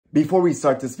Before we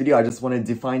start this video, I just want to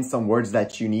define some words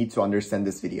that you need to understand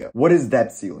this video. What is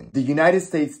debt ceiling? The United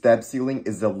States debt ceiling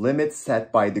is a limit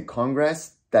set by the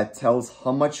Congress that tells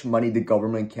how much money the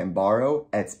government can borrow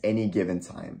at any given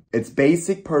time. Its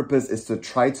basic purpose is to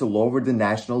try to lower the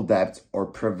national debt or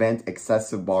prevent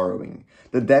excessive borrowing.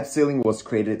 The debt ceiling was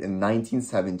created in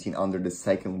 1917 under the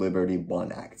Second Liberty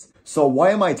Bond Act. So why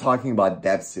am I talking about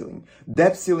debt ceiling?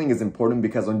 Debt ceiling is important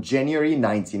because on January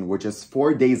 19, which is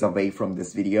 4 days away from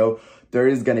this video, there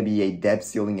is going to be a debt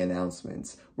ceiling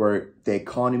announcement where the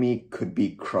economy could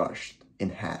be crushed in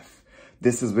half.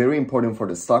 This is very important for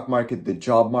the stock market, the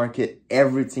job market,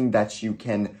 everything that you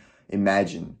can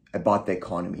imagine about the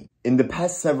economy. In the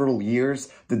past several years,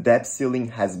 the debt ceiling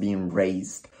has been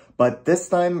raised, but this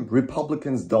time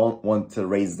Republicans don't want to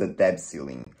raise the debt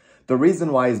ceiling. The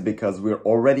reason why is because we're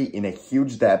already in a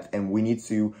huge debt and we need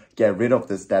to get rid of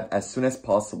this debt as soon as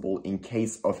possible in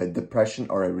case of a depression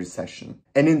or a recession.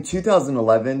 And in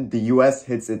 2011, the US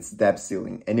hits its debt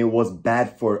ceiling and it was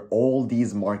bad for all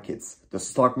these markets. The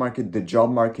stock market, the job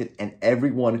market, and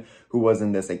everyone who was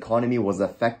in this economy was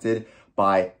affected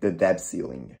by the debt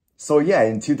ceiling. So yeah,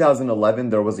 in 2011,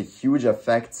 there was a huge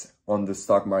effect on the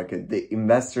stock market. The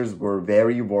investors were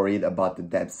very worried about the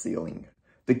debt ceiling.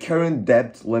 The current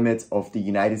debt limit of the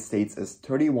United States is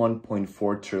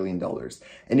 $31.4 trillion,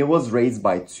 and it was raised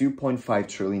by $2.5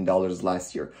 trillion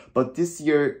last year. But this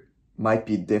year might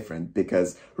be different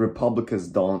because Republicans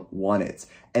don't want it.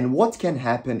 And what can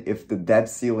happen if the debt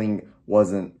ceiling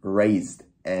wasn't raised?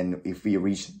 And if we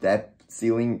reach the debt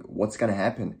ceiling, what's going to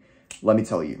happen? Let me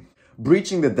tell you.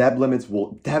 Breaching the debt limits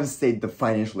will devastate the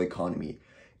financial economy.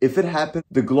 If it happened,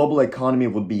 the global economy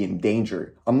would be in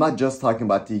danger. I'm not just talking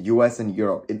about the US and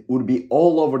Europe. It would be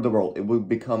all over the world. It would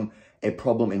become a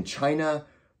problem in China,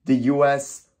 the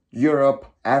US, Europe,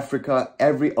 Africa,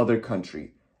 every other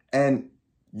country. And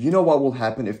you know what will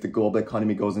happen if the global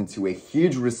economy goes into a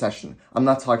huge recession? I'm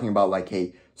not talking about like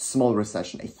a small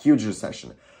recession, a huge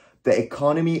recession. The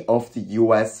economy of the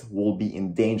US will be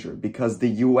in danger because the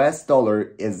US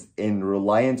dollar is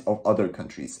reliant of other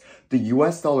countries. The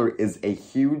US dollar is a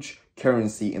huge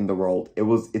currency in the world.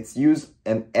 It's used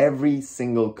in every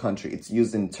single country. It's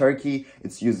used in Turkey,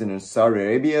 it's used in Saudi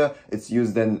Arabia, it's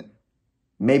used in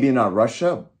maybe not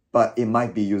Russia, but it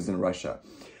might be used in Russia.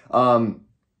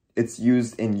 It's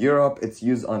used in Europe, it's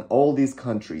used on all these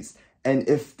countries. And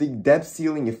if we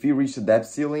reach the debt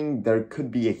ceiling, there could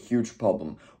be a huge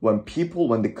problem. When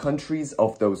the countries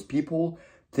of those people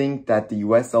think that the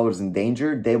US dollar is in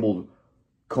danger, they will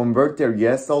convert their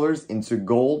US dollars into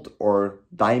gold or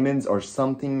diamonds or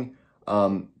something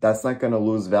that's not going to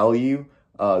lose value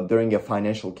during a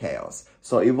financial chaos.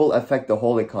 So it will affect the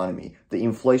whole economy. The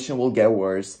inflation will get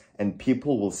worse and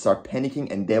people will start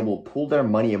panicking and they will pull their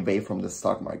money away from the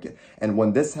stock market. And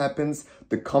when this happens,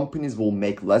 the companies will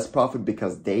make less profit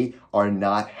because they are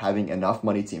not having enough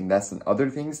money to invest in other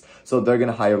things. So they're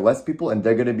going to hire less people and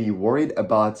they're going to be worried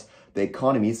about the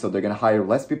economy. So they're going to hire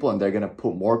less people and they're going to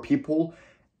put more people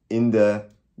in the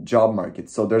job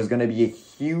market. So there's going to be a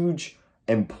huge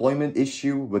employment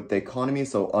issue with the economy.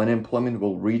 So unemployment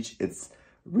will reach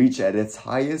at its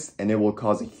highest and it will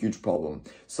cause a huge problem.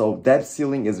 So debt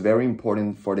ceiling is very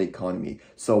important for the economy.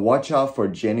 So watch out for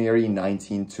January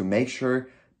 19 to make sure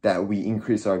that we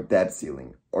increase our debt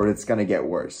ceiling or it's going to get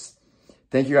worse.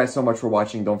 Thank you guys so much for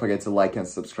watching. Don't forget to like and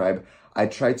subscribe. I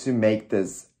try to make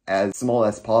this as small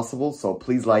as possible. So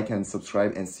please like and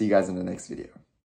subscribe and see you guys in the next video.